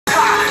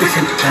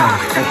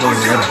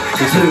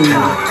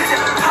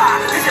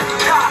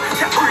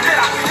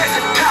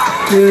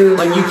Dude.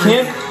 Like you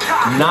can't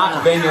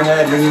not bang your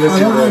head when you listen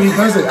to it. I love that he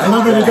does it. I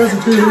love that he does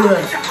it too.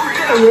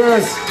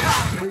 Yes.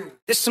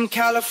 There's some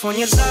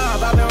California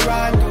love. I've been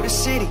riding through the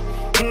city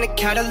in the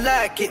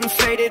Cadillac, getting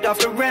faded off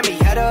the Remy.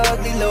 Had a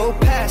ugly little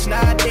past,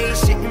 nowadays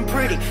sitting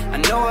pretty. I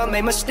know I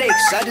made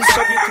mistakes, I just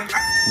hope you can.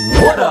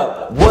 What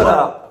up, what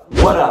up,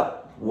 what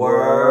up,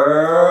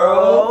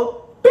 world?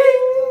 Bing!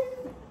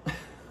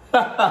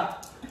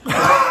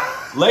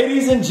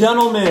 Ladies and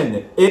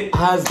gentlemen,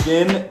 it's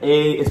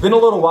been a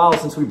little while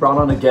since we brought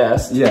on a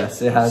guest.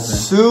 Yes, it has been.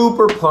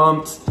 Super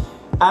pumped.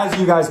 As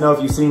you guys know,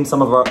 if you've seen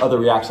some of our other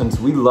reactions,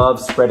 we love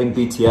spreading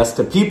BTS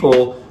to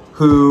people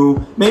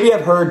who maybe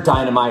have heard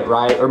Dynamite,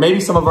 right? Or maybe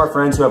some of our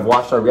friends who have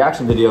watched our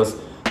reaction videos,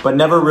 but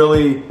never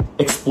really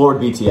explored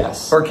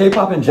BTS. Or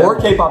K-pop in general. Or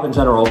K-pop in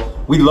general.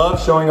 We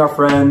love showing our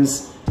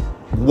friends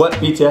what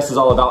BTS is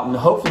all about and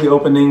hopefully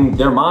opening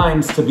their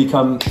minds to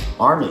become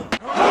ARMY.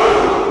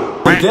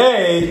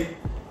 Today,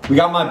 we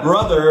got my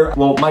brother.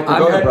 Well, Michael,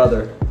 go ahead. I'm your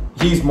brother.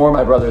 He's more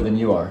my brother than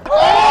you are.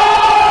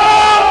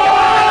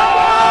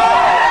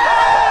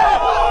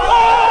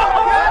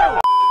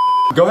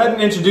 Go ahead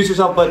and introduce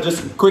yourself, but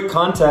just quick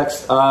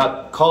context.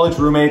 College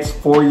roommates,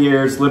 4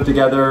 years, lived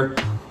together,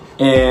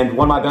 and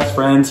one of my best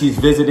friends, he's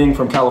visiting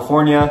from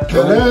California.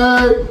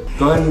 Hello.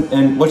 Go ahead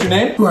and what's your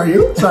name? Who are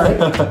you? Sorry.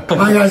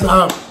 Hi guys,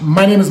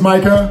 my name is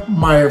Maika.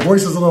 My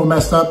voice is a little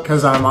messed up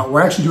because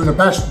we're actually doing a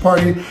bachelor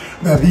party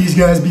that these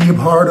guys be a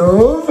part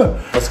of.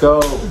 Let's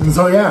go. And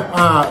so yeah,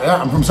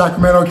 I'm from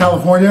Sacramento,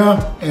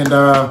 California, and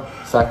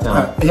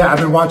yeah, I've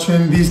been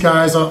watching these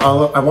guys.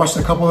 I watched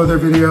a couple of their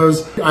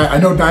videos. I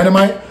know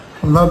Dynamite.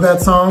 Love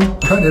that song.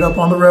 Cutting it up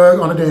on the rug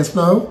on the dance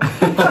floor.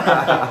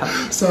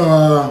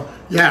 So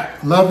yeah,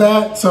 love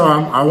that. So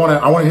I want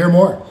to hear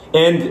more.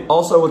 And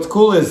also what's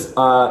cool is,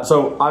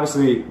 so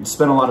obviously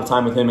spent a lot of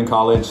time with him in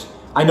college.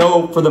 I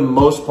know for the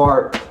most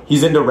part,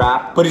 he's into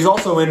rap, but he's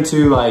also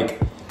into like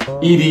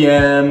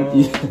EDM.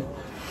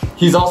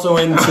 He's also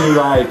into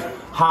like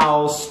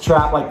house,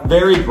 trap, like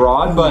very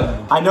broad,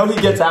 but I know he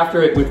gets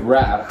after it with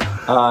rap.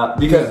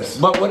 Because,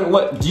 but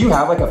what, do you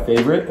have like a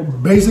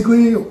favorite?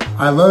 Basically,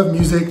 I love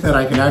music that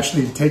I can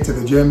actually take to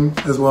the gym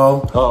as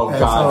well. Oh and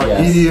God, so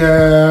yes.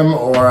 EDM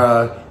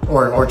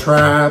or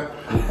trap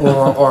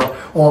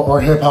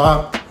or hip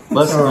hop.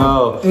 Let's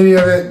go. Any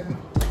of it,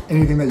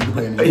 anything that you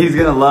can play. He's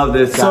gonna love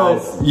this,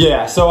 guys. So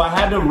yeah, so I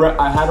had to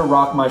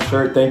rock my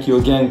shirt. Thank you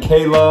again,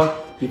 Kayla,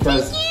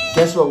 because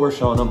guess what we're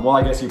showing them? Well,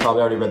 I guess you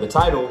probably already read the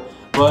title,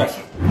 but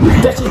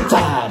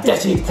Daechwita,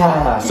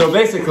 Daechwita. So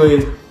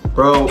basically,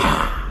 bro,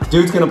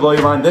 dude's gonna blow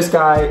your mind. This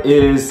guy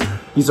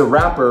he's a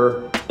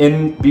rapper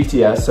in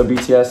BTS. So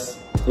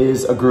BTS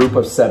is a group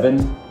of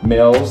 7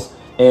 males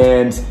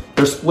and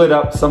they're split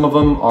up. Some of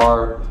them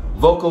are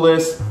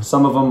vocalists,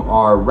 some of them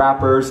are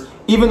rappers.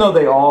 Even though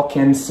they all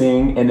can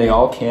sing and they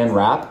all can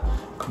rap,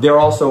 they're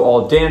also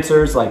all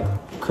dancers, like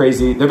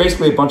crazy. They're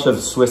basically a bunch of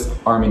Swiss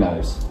Army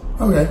knives.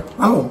 Okay,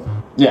 oh.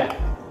 Yeah.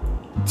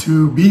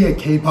 To be a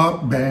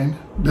K-pop band,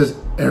 does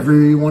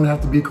everyone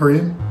have to be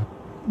Korean?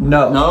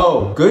 No.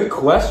 No, good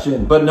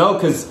question. But no,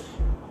 because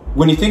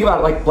when you think about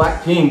it, like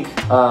Blackpink,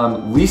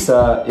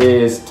 Lisa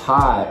is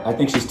Thai. I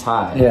think she's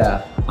Thai.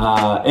 Yeah.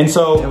 And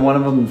so... And one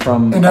of them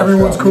from... And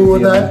everyone's cool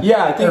with that?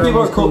 Yeah, I think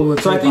people are cool.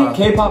 With so I think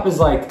K-pop is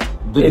like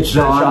the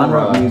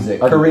genre of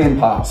music. Korean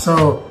pop.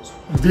 So,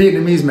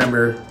 Vietnamese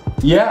member.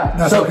 Yeah.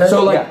 That's okay.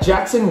 So like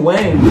Jackson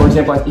Wang, for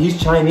example, like,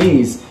 he's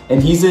Chinese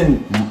and he's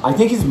in, I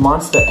think he's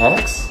Monster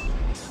X.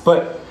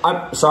 But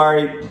I'm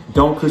sorry,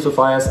 don't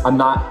crucify us.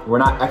 We're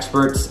not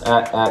experts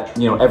at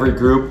you know every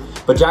group.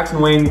 But Jackson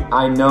Wang,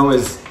 I know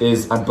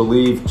is I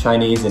believe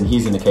Chinese and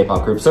he's in a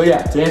K-pop group. So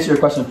yeah, to answer your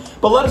question.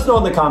 But let us know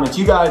in the comments.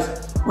 You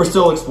guys, we're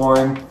still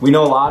exploring. We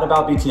know a lot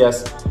about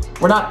BTS.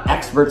 We're not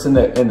experts in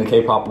the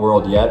K-pop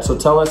world yet. So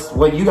tell us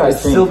what you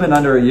guys think. It's still been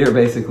under a year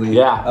basically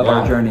of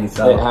our journey.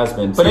 So it has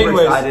been. But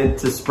anyways, excited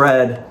to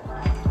spread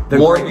the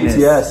more greatness,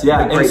 BTS.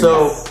 Yeah, and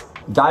so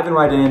diving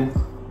right in,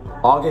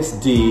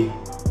 Agust D.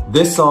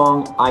 This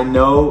song, I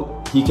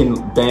know he can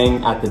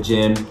bang at the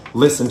gym,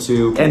 listen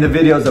to. And the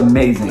video is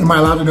amazing. Am I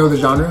allowed to know the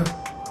genre?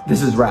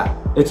 This is rap.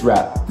 It's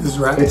rap. This is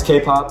rap? It's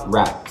K-pop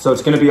rap. So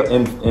it's gonna be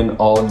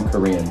all in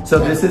Korean. So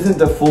this isn't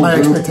the full My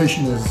group.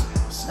 expectation is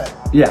set.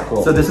 Yeah,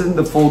 cool. So this isn't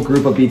the full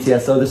group of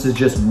BTS, so this is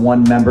just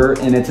one member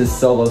and it's his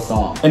solo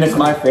song. And it's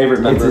my favorite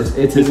member.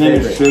 It's his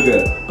name is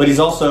Suga, but he's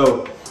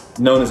also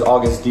known as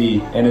Agust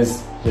D, and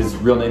his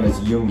real name is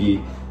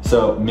yoon-gi.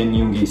 So Min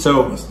Yoon-gi.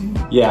 So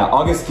yeah,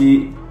 Agust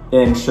D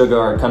and Suga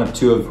are kind of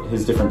 2 of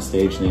his different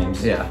stage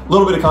names. Yeah. A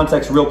little bit of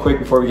context real quick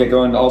before we get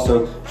going.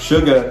 Also,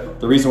 Suga,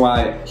 the reason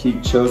why he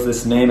chose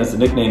this name as a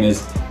nickname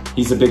is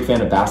he's a big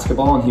fan of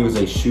basketball and he was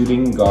a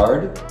shooting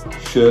guard.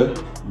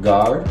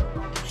 Guard.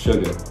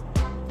 Suga.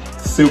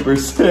 Super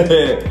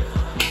sick.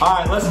 All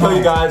right, let's go,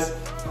 you guys.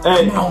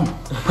 Hey,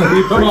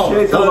 we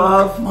appreciate the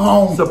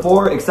love,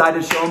 support,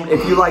 excited to show them.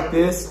 If you like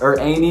this or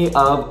any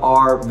of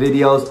our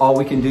videos, all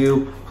we can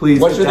do, please.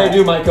 What should they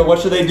do, Micah? What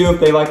should they do if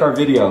they like our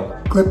video?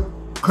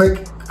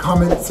 Click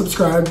comment,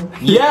 subscribe.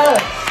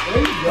 Yes! There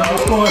you go.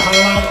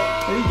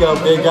 Highlight. There you go,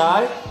 big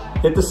guy.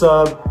 Hit the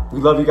sub. We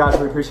love you guys.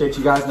 We appreciate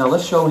you guys. Now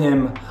let's show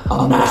him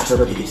a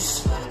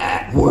masterpiece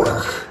at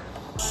work.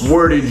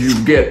 Where did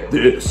you get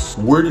this?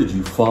 Where did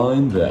you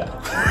find that?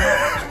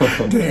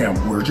 Damn,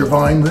 where'd you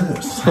find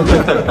this? All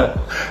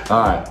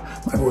right.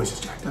 My voice is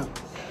jacked up.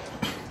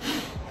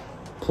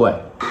 Play.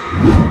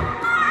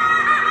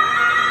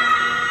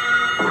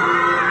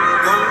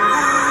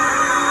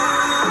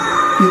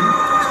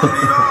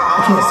 I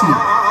can't see.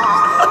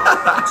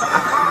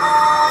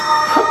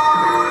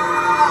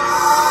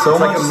 So it's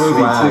much like a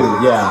movie swag. too.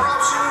 Yeah.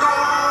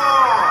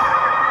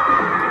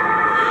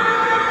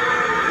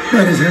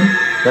 That is him.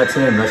 That's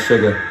him. That's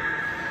Sugar.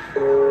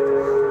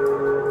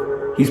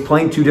 He's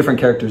playing 2 different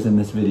characters in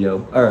this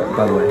video. Alright,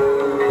 by the way.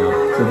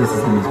 Yeah. So this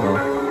is him as well.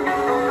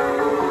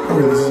 Oh,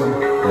 yeah, this is him.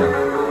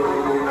 Yeah.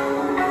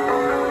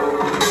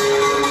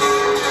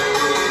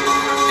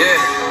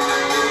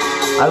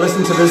 I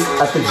listen to this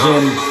at the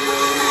gym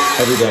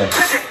every day.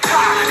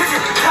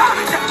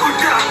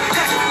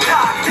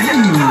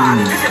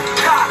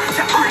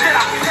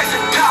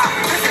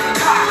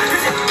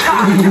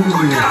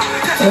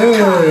 Hey,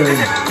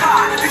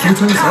 can you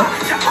turn this up?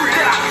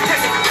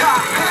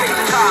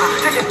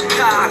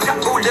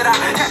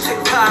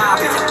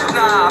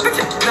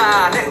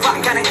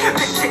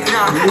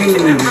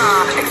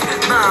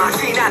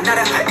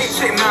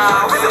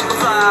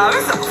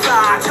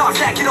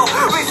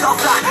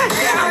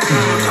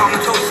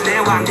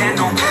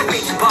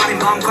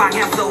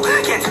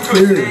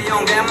 Dude, it's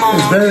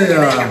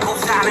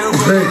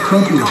very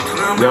crumpy.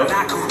 Yep.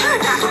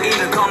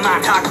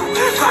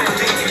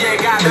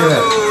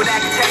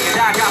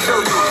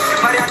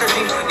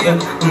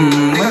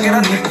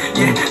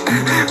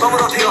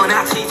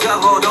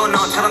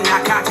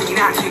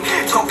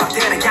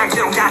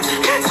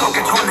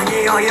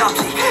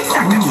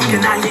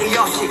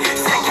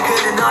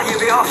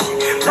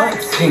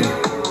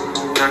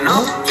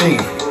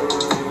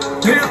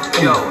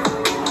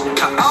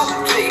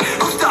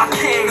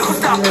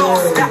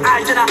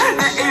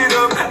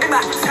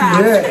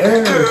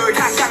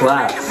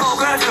 Slaps.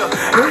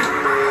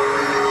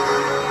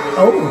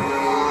 Oh.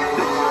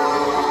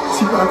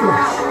 See what I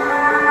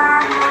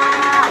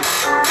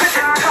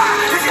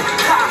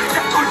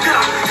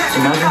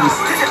Imagine just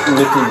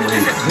lifting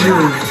weights.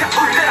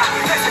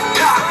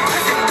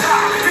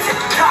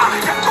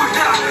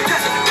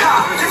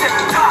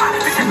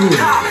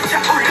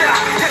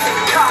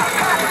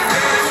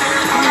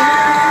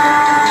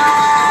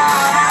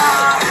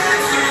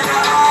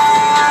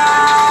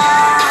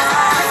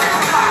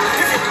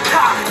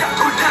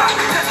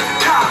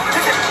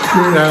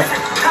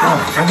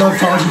 I love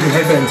songs you can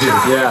headbang to.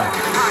 Yeah.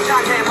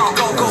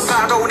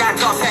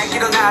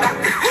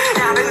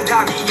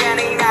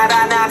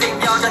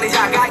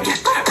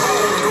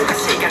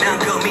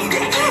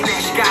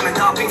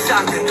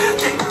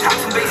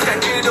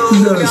 You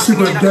got a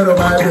super ghetto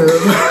vibe there.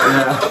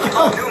 Yeah.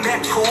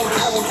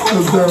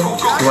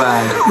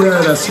 Swag. Yeah,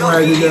 that's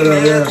swag you got on,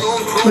 yeah.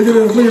 Look at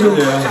him, look at him.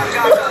 Yeah.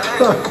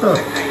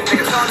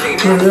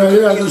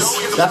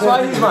 That's why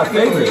he's my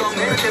favorite.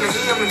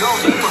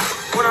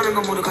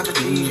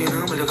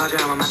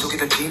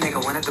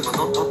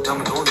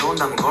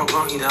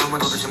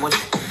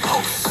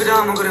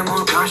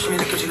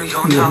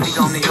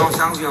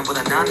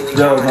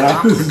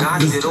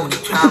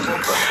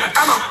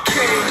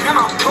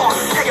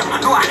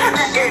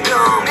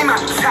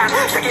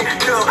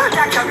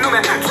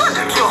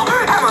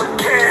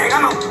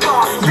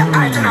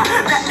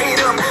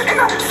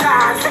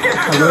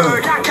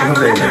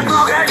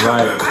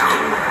 Right.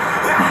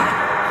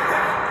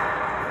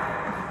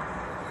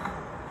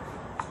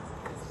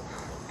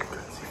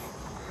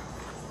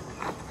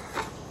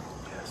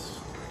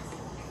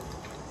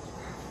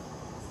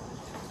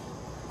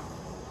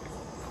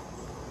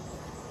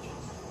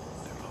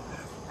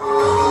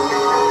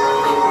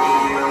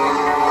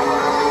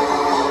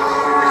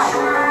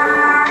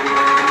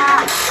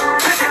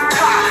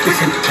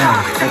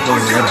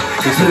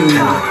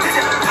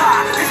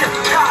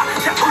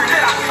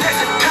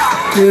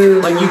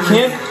 Dude, Like you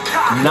can't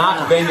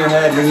not bang your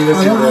head when you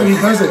listen I love to how he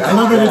this. does it. I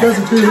love how he does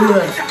it too. Look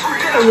at that.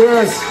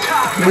 Yes.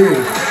 Dude,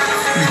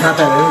 he's got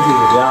that energy.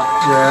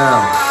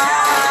 Yeah.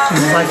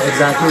 This is like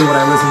exactly what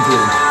I listen to.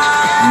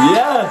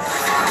 Yes.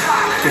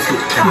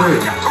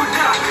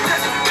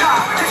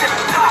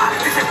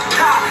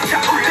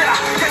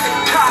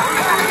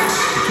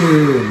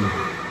 Dude.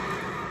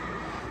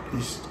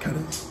 He's cut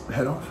his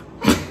head off.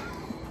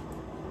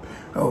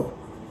 Oh.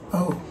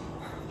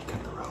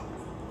 Cut the rope.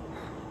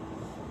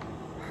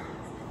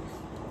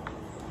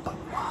 But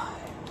why?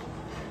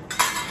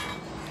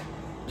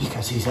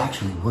 Because he's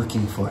actually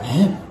working for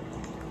him.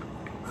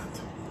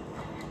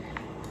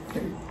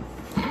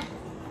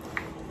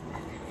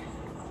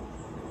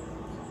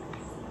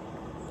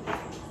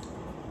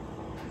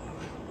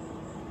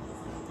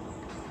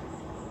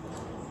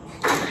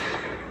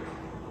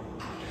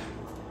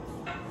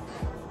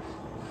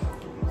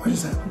 What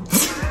is that?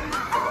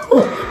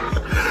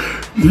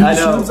 I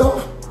know.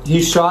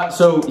 He shot,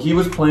 so he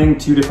was playing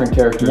two different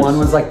characters. One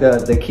was like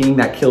the king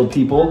that killed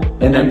people,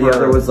 and then the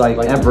other was like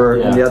emperor,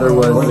 and the other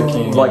was the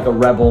king, like a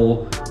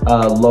rebel,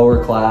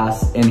 lower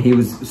class, and he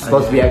was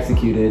supposed to be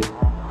executed,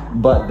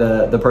 but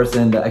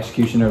the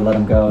executioner let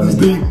him go. It's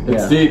deep.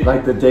 It's deep,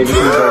 like the David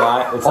and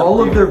Goliath. It's all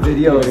like of their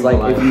videos,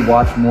 like if you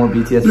watch more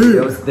BTS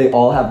videos, they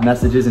all have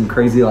messages and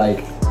crazy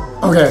like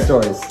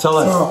stories. Tell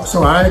us.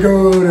 So I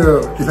go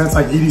to events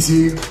like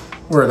EDC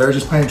where they're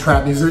just playing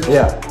trap music.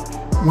 Yeah.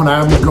 When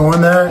I'm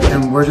going there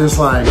and we're just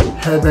like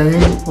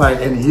headbanging, like,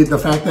 and the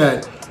fact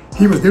that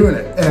he was doing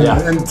it,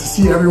 and to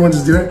see everyone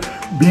just doing it,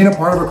 being a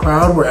part of a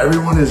crowd where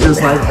everyone is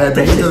just like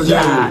headbanging,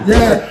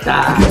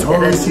 I can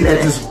totally see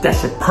that just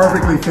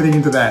perfectly fitting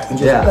into that, and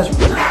just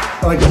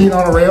like being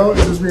on a rail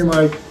and just being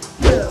like,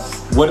 yes.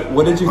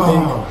 What did you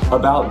think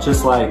about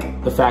just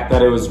like the fact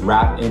that it was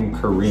rap in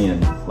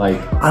Korean? Like,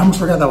 I almost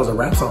forgot that was a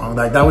rap song.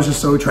 Like that was just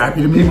so trappy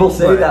to me. People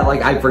say that,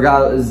 like I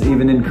forgot it was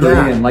even in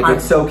Korean. Like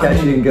it's so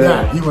catchy and good.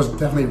 Yeah, he was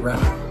definitely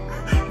rapping.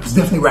 He was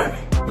definitely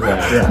rapping.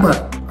 Yeah.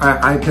 But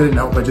I couldn't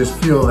help but just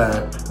feel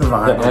that the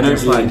vibe, the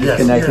energy, like,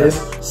 connected.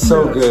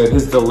 So good.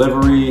 His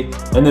delivery,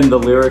 and then the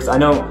lyrics. I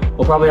know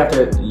we'll probably have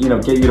to,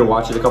 get you to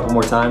watch it a couple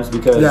more times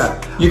because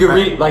you can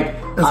read like.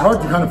 It's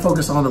hard to kind of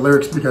focus on the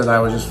lyrics because I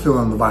was just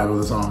feeling the vibe of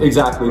the song.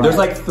 Exactly. There's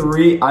like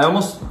three. I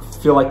almost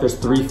feel like there's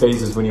three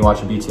phases when you watch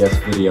a BTS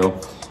video.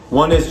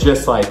 One is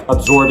just like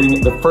absorbing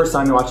it. The first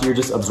time you watch it, you're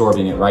just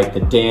absorbing it, right?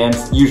 The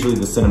dance, usually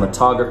the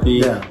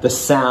cinematography, the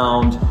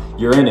sound.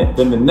 You're in it.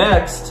 Then the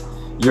next,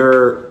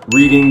 you're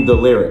reading the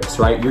lyrics,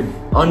 right? You're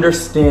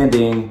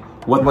understanding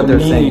what the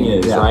meaning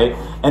is, right?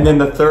 And then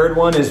the third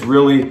one is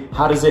really,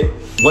 what's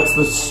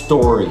the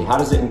story? How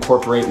does it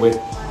incorporate with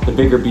the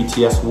bigger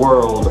BTS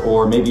world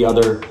or maybe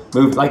other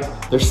movies?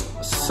 Like, there's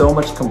so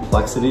much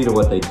complexity to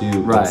what they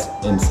do. Right.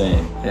 It's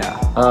insane. Yeah.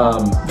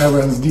 That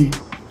runs deep.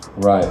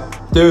 Right.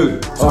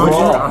 Dude,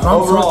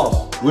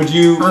 overall, would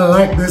you... I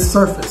like this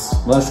surface.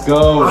 Let's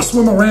go. I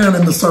swim around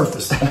in the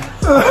surface.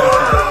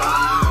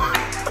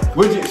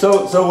 Would you,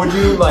 so would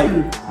you like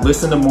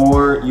listen to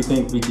more, you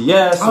think,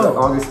 BTS or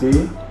Agust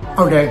D?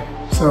 Okay,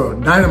 so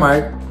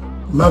Dynamite,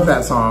 love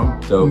that song.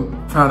 Dope.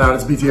 Found out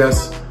it's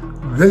BTS.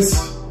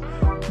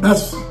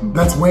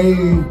 That's way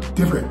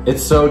different.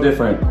 It's so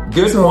different.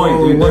 Good So point,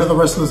 dude. what are the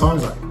rest of the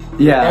songs like?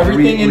 Yeah.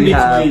 Everything in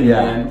between,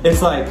 man.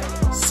 It's like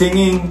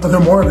singing. Are there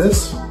more of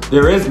this?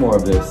 There is more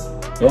of this.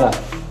 Yeah.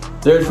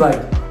 There's like,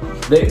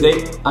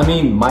 I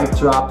mean, mic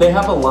drop. They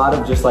have a lot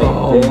of just like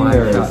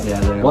bangers.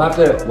 Yeah, we'll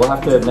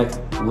have to next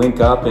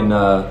link up and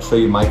show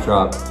you mic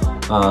drop.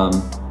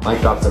 Mic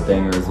drop's a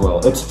banger as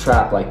well. It's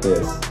trap like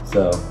this.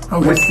 So.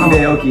 Okay. With Steve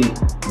Aoki.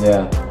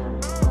 Yeah.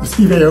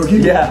 Steve Aoki?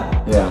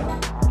 Yeah. Yeah.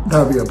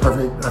 That would be a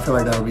perfect, I feel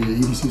like that would be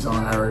an EDC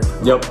song I already.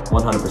 Yep,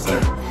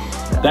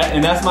 100%.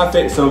 That's my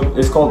favorite. So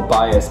it's called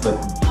Bias, but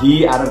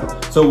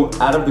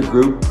out of the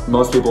group,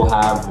 most people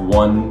have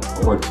one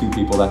or two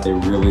people that they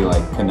really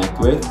like connect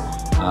with,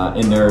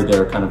 and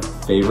they're kind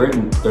of favorite,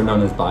 and they're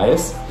known as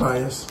Bias.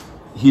 Bias.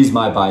 He's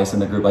my bias in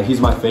the group. Like, he's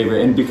my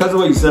favorite, and because of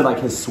what you said, like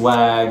his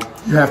swag.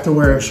 You have to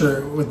wear a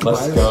shirt with the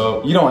Let's bias.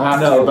 go. You don't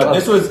have to, but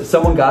this was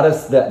someone got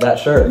us that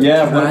shirt.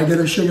 Yeah. Can I get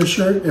a sugar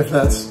shirt? If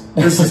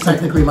this is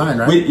technically mine,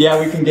 right? we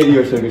can get you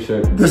a sugar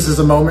shirt. This is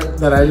a moment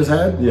that I just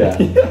had. Yeah.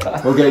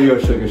 We'll get you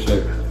a sugar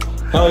shirt.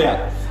 Hell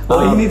yeah.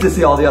 Well, he needs to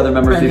see all the other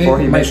members before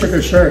he makes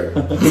sugar shirt.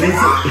 He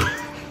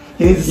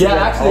needs to see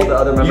all the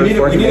other members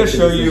before he makes we need to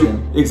show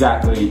you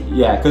exactly.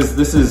 Yeah,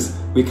 because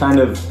we kind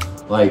of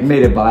like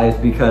made it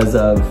biased because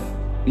of.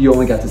 You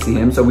only got to see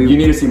him, so you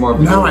need to see more of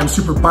him. Now I'm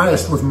super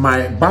biased with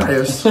my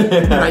bias.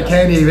 I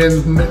can't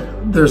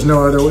even, there's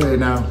no other way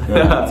now.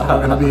 Yeah. It's all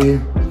gonna be,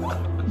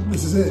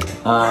 this is it.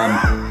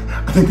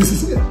 I think this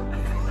is it.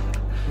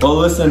 Well,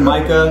 listen,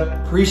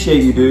 Maika,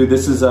 appreciate you, dude.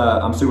 This is,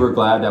 I'm super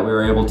glad that we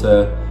were able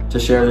to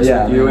share this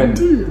with you. And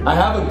dude, I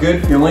have a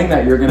good feeling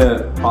that you're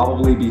gonna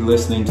probably be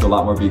listening to a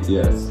lot more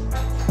BTS.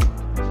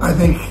 I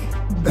think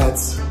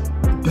that's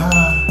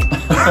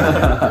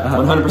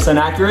 100%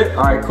 accurate?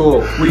 All right,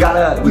 cool. We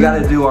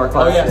gotta do our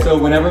classic. Oh yeah, so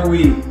whenever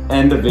we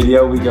end a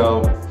video, we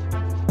go,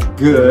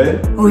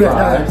 good. Oh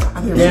yeah,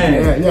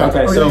 yeah.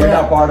 Okay, so we're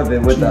not part of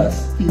it with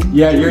us.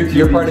 Yeah,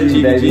 you're part of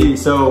GBG, baby.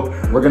 so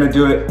we're gonna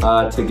do it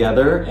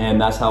together, and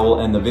that's how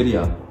we'll end the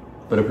video.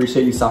 But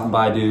appreciate you stopping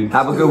by, dude.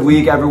 Have a good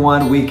week,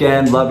 everyone.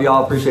 Weekend. Love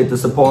y'all. Appreciate the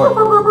support.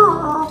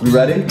 You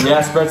ready?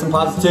 Yeah, spread some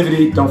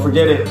positivity. Don't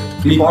forget it.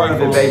 Be part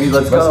of it, baby.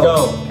 Let's go.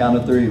 go. Count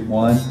of 3.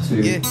 1,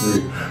 2, 3.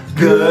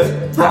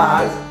 Good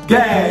vibes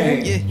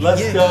gang.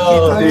 Let's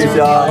go. Peace,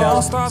 y'all.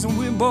 All stars and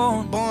we're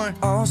born.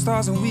 All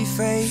stars and we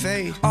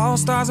fade. All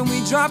stars and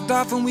we dropped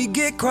off and we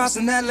get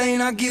crossing that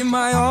lane. I give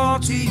my all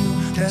to you.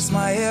 That's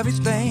my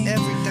everything.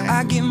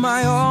 I give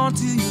my all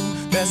to you.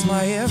 That's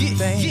my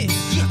everything.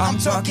 I'm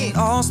talking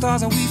all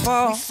stars and we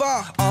fall.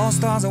 All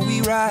stars and we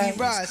rise.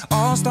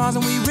 All stars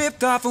and we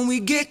ripped off and we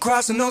get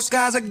crossing those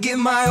skies. I give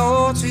my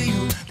all to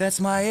you. That's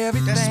my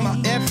everything.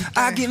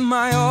 I give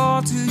my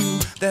all to you.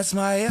 That's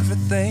my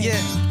everything.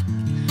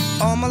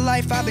 All my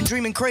life I've been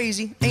dreaming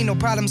crazy. Ain't no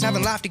problems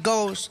having lofty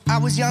goals. I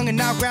was young and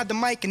now grab the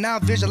mic and now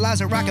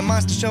visualizing rocking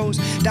monster shows.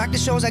 Doctor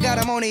shows I got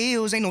them on the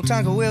heels. Ain't no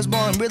tongue wheels, boy,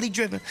 I'm really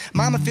driven.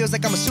 Mama feels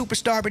like I'm a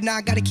superstar, but now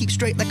I gotta keep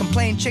straight like I'm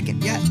playing chicken.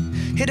 Yeah,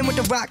 hit him with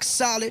the rock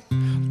solid.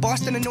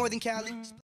 Boston and Northern Cali.